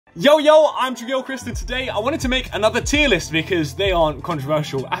Yo, I'm Chris, and today I wanted to make another tier list because they aren't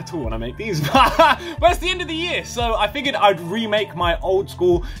controversial at all when I make these. But it's the end of the year, so I figured I'd remake my old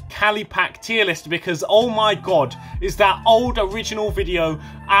school Cali Pack tier list because, oh my god, is that old original video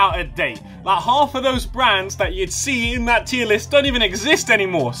out of date. Like, half of those brands that you'd see in that tier list don't even exist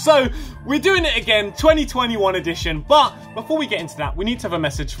anymore. So we're doing it again, 2021 edition. But before we get into that, we need to have a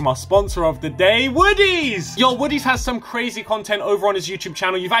message from our sponsor of the day, Woody's. Yo, Woody's has some crazy content over on his YouTube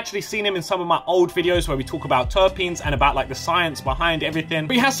channel. You've actually seen him in some of my old videos where we talk about terpenes and about like the science behind everything.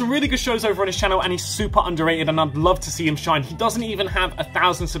 But he has some really good shows over on his channel and he's super underrated and I'd love to see him shine. He doesn't even have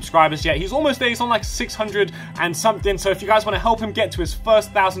 1,000 subscribers yet. He's almost there, he's on like 600 and something. So if you guys want to help him get to his first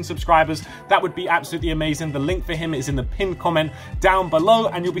 1,000 subscribers, that would be absolutely amazing. The link for him is in the pinned comment down below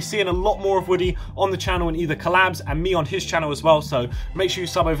and you'll be seeing a lot more of Woody on the channel and either collabs and me on his channel as well. So make sure you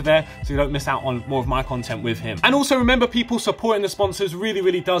sub over there so you don't miss out on more of my content with him. And also remember, people supporting the sponsors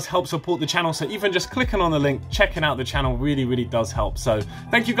really does help support the channel. So even just clicking on the link, checking out the channel really does help. So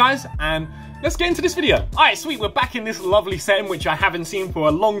thank you guys and let's get into this video. All right, sweet, we're back in this lovely setting, which I haven't seen for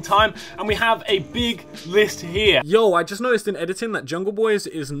a long time, and we have a big list here. Yo, I just noticed in editing that Jungle Boys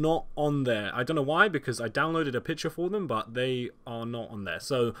is not on there. I don't know why, because I downloaded a picture for them, but they are not on there.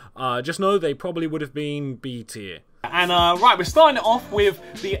 So just know they probably would have been B tier. And right, we're starting it off with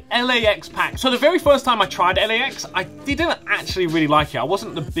the LAX pack. So the very first time I tried LAX, I didn't actually really like it. I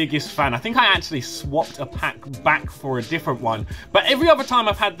wasn't the biggest fan. I think I actually swapped a pack back for a different one. But every other time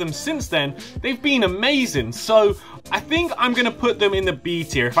I've had them since then, they've been amazing. So I think I'm gonna put them in the B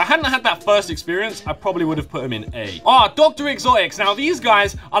tier. If I hadn't had that first experience, I probably would have put them in A. Dr. Exotics. Now these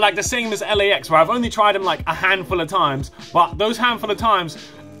guys are like the same as LAX, where I've only tried them like a handful of times, but those handful of times,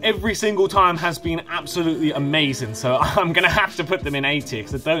 every single time has been absolutely amazing, so I'm gonna have to put them in A tier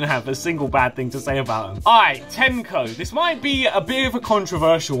because I don't have a single bad thing to say about them. Alright, Tenko. This might be a bit of a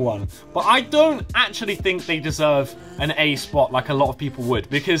controversial one, but I don't actually think they deserve an A spot like a lot of people would,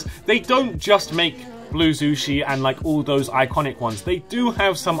 because they don't just make Blue Sushi and like all those iconic ones. They do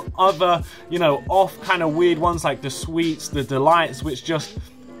have some other, you know, off kind of weird ones like the Sweets, the Delights, which just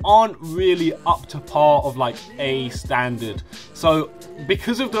aren't really up to par of like A standard. So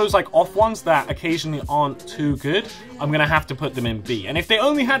because of those like off ones that occasionally aren't too good, I'm gonna have to put them in B. And if they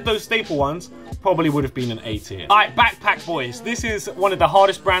only had those staple ones, probably would have been an A tier. Alright, Backpack Boys. This is one of the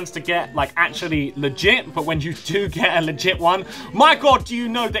hardest brands to get like actually legit, but when you do get a legit one, my god, do you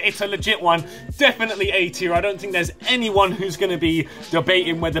know that it's a legit one? Definitely A tier. I don't think there's anyone who's gonna be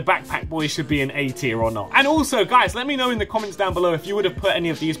debating whether Backpack Boys should be an A tier or not. And also, guys, let me know in the comments down below if you would have put any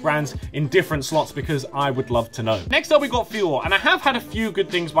of these brands in different slots, because I would love to know. Next up, we got Fuel, and I have had a few good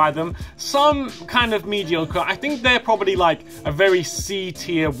things by them, some kind of mediocre. I think they're probably like a very C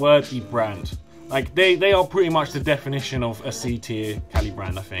tier worthy brand. Like, they are pretty much the definition of a C-tier Cali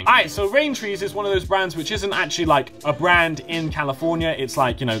brand, I think. Alright, so Rain Trees is one of those brands which isn't actually like a brand in California. It's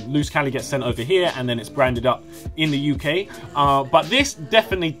like, you know, loose Cali gets sent over here and then it's branded up in the UK. But this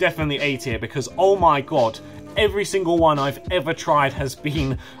definitely A tier because, oh my god, every single one I've ever tried has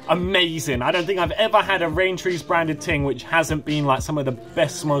been amazing. I don't think I've ever had a Rain Trees branded ting which hasn't been like some of the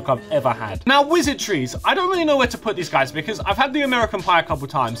best smoke I've ever had. Now, Wizard Trees, I don't really know where to put these guys because I've had the American Pie a couple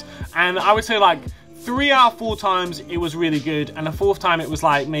times and I would say like 3 out of 4 times it was really good, and the 4th time it was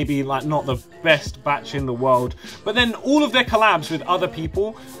like maybe like not the best batch in the world. But then all of their collabs with other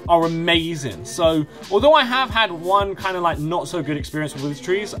people are amazing. So although I have had one kind of like not so good experience with Wizard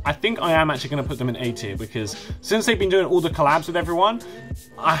Trees, I think I am actually going to put them in A tier because since they've been doing all the collabs with everyone,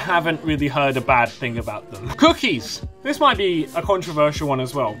 I haven't really heard a bad thing about them. Cookies. This might be a controversial one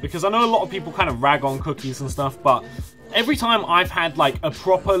as well because I know a lot of people kind of rag on cookies and stuff, but every time I've had like a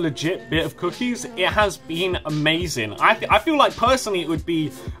proper legit bit of cookies, it has been amazing. I feel like personally it would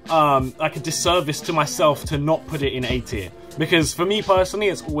be like a disservice to myself to not put it in A tier. Because for me personally,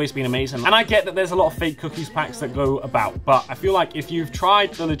 it's always been amazing. And I get that there's a lot of fake cookies packs that go about, but I feel like if you've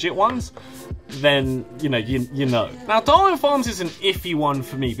tried the legit ones, then you know. Now, Darwin Farms is an iffy one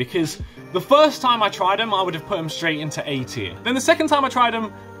for me because the first time I tried them, I would have put them straight into A tier. Then the second time I tried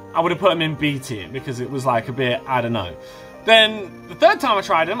them, I would have put them in B tier because it was like a bit, I don't know. Then the 3rd time I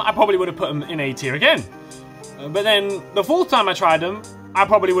tried them, I probably would have put them in A tier again. But then the 4th time I tried them, I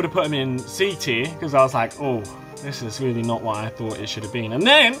probably would have put them in C tier because I was like, oh, this is really not what I thought it should have been. And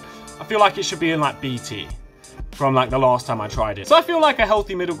then I feel like it should be in like B tier from like the last time I tried it. So I feel like a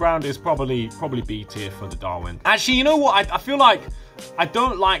healthy middle ground is probably B tier for the Darwin. Actually, you know what? I feel like I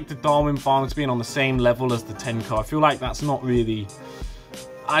don't like the Darwin Farms being on the same level as the Tenko. I feel like that's not really...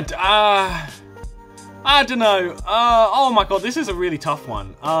 I don't know. Oh my god, this is a really tough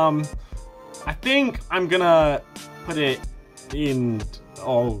one. I think I'm gonna put it in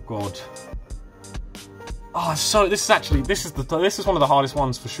Oh god. Oh, so this is one of the hardest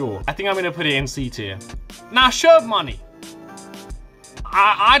ones for sure. I think I'm gonna put it in C tier. Now, Sherb Money.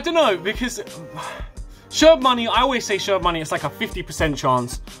 I don't know, because Sherb Money, I always say Sherb Money, it's like a 50%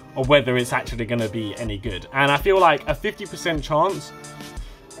 chance of whether it's actually gonna be any good. And I feel like a 50% chance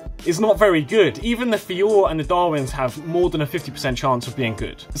is not very good. Even the Fior and the Darwins have more than a 50% chance of being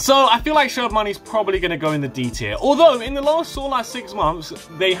good. So I feel like Sherb Money's probably going to go in the D tier. Although in the last 6 months,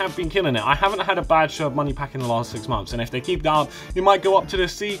 they have been killing it. I haven't had a bad Sherb Money pack in the last 6 months. And if they keep down, it might go up to the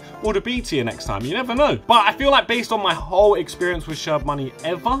C or the B tier next time. You never know. But I feel like based on my whole experience with Sherb Money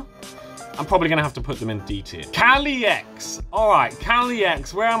ever, I'm probably going to have to put them in D tier. Cali X. Alright, Cali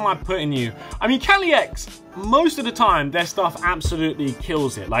X, where am I putting you? I mean, Cali X, most of the time, their stuff absolutely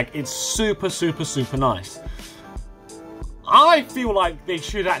kills it. Like, it's super, super, super nice. I feel like they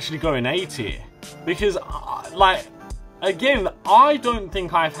should actually go in A tier. Because, like, again, I don't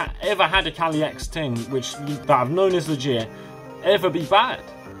think I've ever had a Cali X thing, that I've known as legit, ever be bad.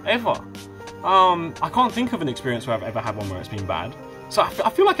 Ever. I can't think of an experience where I've ever had one where it's been bad. So I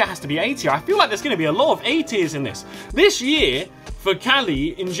feel like it has to be A tier. I feel like there's going to be a lot of A tiers in this. This year, for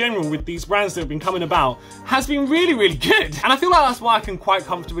Cali, in general, with these brands that have been coming about, has been really, really good. And I feel like that's why I can quite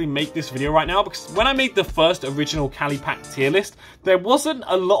comfortably make this video right now, because when I made the first original Cali Pack tier list, there wasn't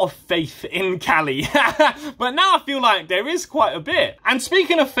a lot of faith in Cali. But now I feel like there is quite a bit. And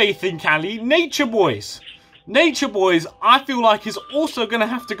speaking of faith in Cali, Nature Boys. Nature Boys, I feel like, is also going to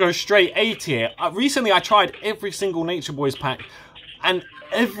have to go straight A tier. Recently, I tried every single Nature Boys pack, and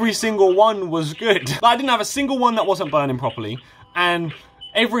every single one was good. Like, I didn't have a single one that wasn't burning properly, and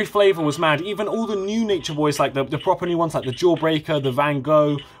every flavor was mad. Even all the new Nature Boys, like the proper new ones, like the Jawbreaker, the Van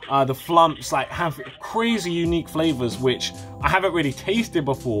Gogh, the Flumps, like, have crazy unique flavors which I haven't really tasted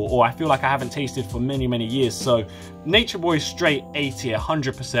before, or I feel like I haven't tasted for many, many years. So Nature Boys straight A tier,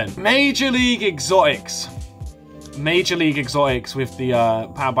 100%. Major League Exotics. Major League Exotics with the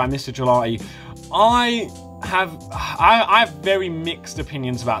powered by Mr. Gelati. I have very mixed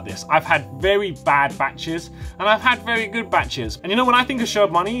opinions about this. I've had very bad batches, and I've had very good batches. And you know, when I think of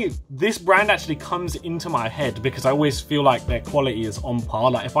Sherb Money, this brand actually comes into my head because I always feel like their quality is on par.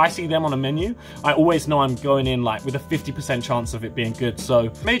 Like, if I see them on a menu, I always know I'm going in like with a 50% chance of it being good.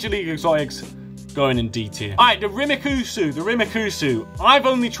 So Major League Exotics going in D tier. All right, the Rimikusu. I've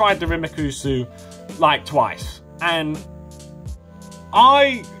only tried the Rimikusu like twice, and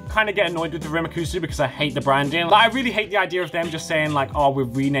I kind of get annoyed with the Rimikusu because I hate the branding. Like, I really hate the idea of them just saying like, oh, we're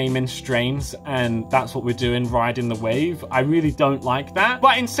renaming strains and that's what we're doing, riding the wave. I really don't like that.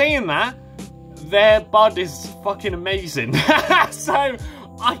 But in saying that, their bud is fucking amazing. So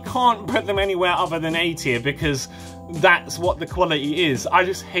I can't put them anywhere other than A tier because that's what the quality is. I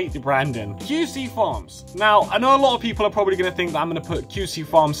just hate the branding. QC Farms. Now, I know a lot of people are probably going to think that I'm going to put QC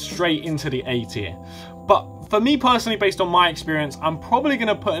Farms straight into the A tier. But for me personally, based on my experience, I'm probably going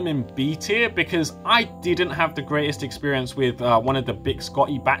to put them in B tier because I didn't have the greatest experience with one of the Big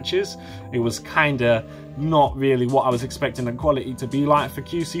Scotty batches. It was kind of not really what I was expecting the quality to be like for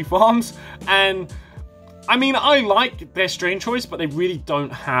QC Farms. And I mean, I like their strain choice, but they really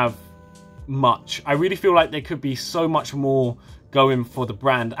don't have much. I really feel like they could be so much more going for the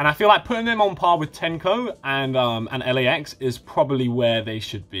brand, and I feel like putting them on par with Tenko and LAX is probably where they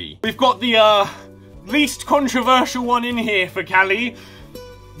should be. We've got the least controversial one in here for Cali,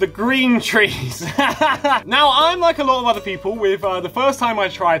 the green trees. Now, I'm like a lot of other people with the first time I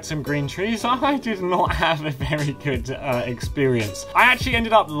tried some green trees, I did not have a very good experience. I actually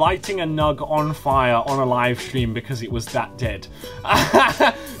ended up lighting a nug on fire on a live stream because it was that dead.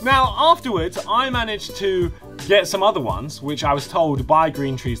 Now, afterwards, I managed to get some other ones, which I was told by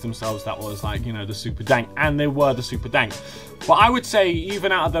green trees themselves that was like, you know, the super dank, and they were the super dank. But I would say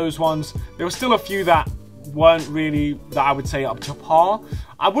even out of those ones, there were still a few that weren't really, that I would say, up to par.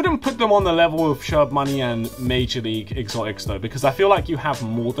 I wouldn't put them on the level of Sherb Money and Major League Exotics though, because I feel like you have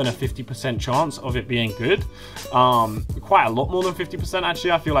more than a 50% chance of it being good. Quite a lot more than 50%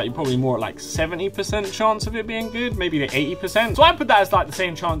 actually. I feel like you're probably more at like 70% chance of it being good, maybe the 80%. So I put that as like the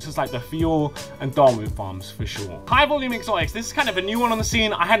same chance as like the Fior and Darwin farms for sure. High Volume Exotics, this is kind of a new one on the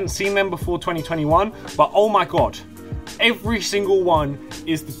scene. I hadn't seen them before 2021, but oh my god. Every single one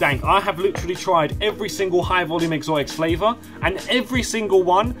is the dank. I have literally tried every single High Volume Exotics flavor, and every single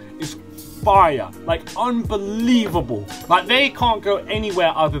one is fire. Like, unbelievable. Like, they can't go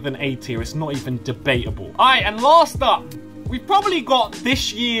anywhere other than A tier. It's not even debatable. Alright, and last up, we've probably got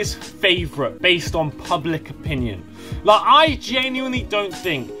this year's favorite based on public opinion. Like, I genuinely don't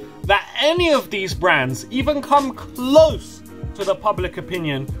think that any of these brands even come close to the public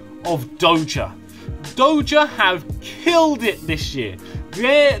opinion of Doja. Doja have killed it this year.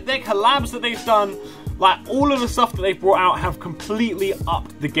 Their collabs that they've done, like all of the stuff that they've brought out have completely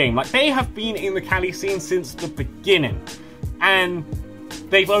upped the game. Like they have been in the Cali scene since the beginning and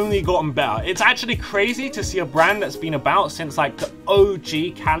they've only gotten better. It's actually crazy to see a brand that's been about since like the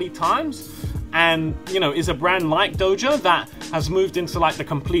OG Cali times and, you know, is a brand like Doja that has moved into like the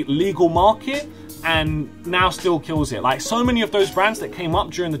complete legal market and now still kills it. Like so many of those brands that came up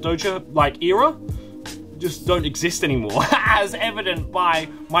during the Doja like era just don't exist anymore, as evident by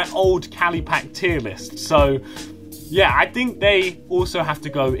my old Cali Pack tier list. So yeah, I think they also have to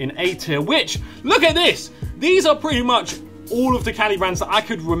go in A tier, which, look at this! These are pretty much all of the Cali brands that I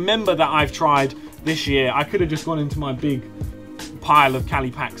could remember that I've tried this year. I could have just gone into my big pile of Cali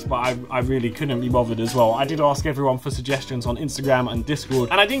Packs, but I really couldn't be bothered as well. I did ask everyone for suggestions on Instagram and Discord,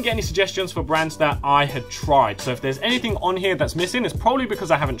 and I didn't get any suggestions for brands that I had tried. So if there's anything on here that's missing, it's probably because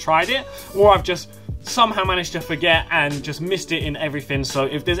I haven't tried it, or I've just somehow managed to forget and just missed it in everything. So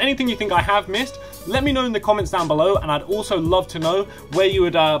if there's anything you think I have missed, let me know in the comments down below, and I'd also love to know where you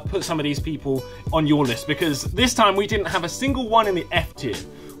would put some of these people on your list, because this time we didn't have a single one in the F tier,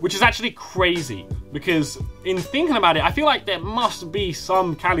 which is actually crazy, because in thinking about it, I feel like there must be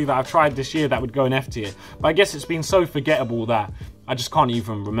some Cali that I've tried this year that would go in F tier, but I guess it's been so forgettable that I just can't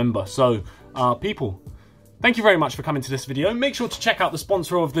even remember. So people, thank you very much for coming to this video. Make sure to check out the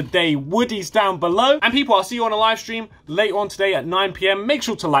sponsor of the day, Woody's, down below. And people, I'll see you on a live stream later on today at 9 PM. Make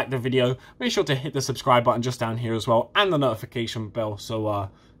sure to like the video. Make sure to hit the subscribe button just down here as well, and the notification bell. So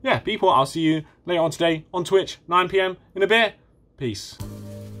yeah, people, I'll see you later on today on Twitch, 9 PM in a bit. Peace.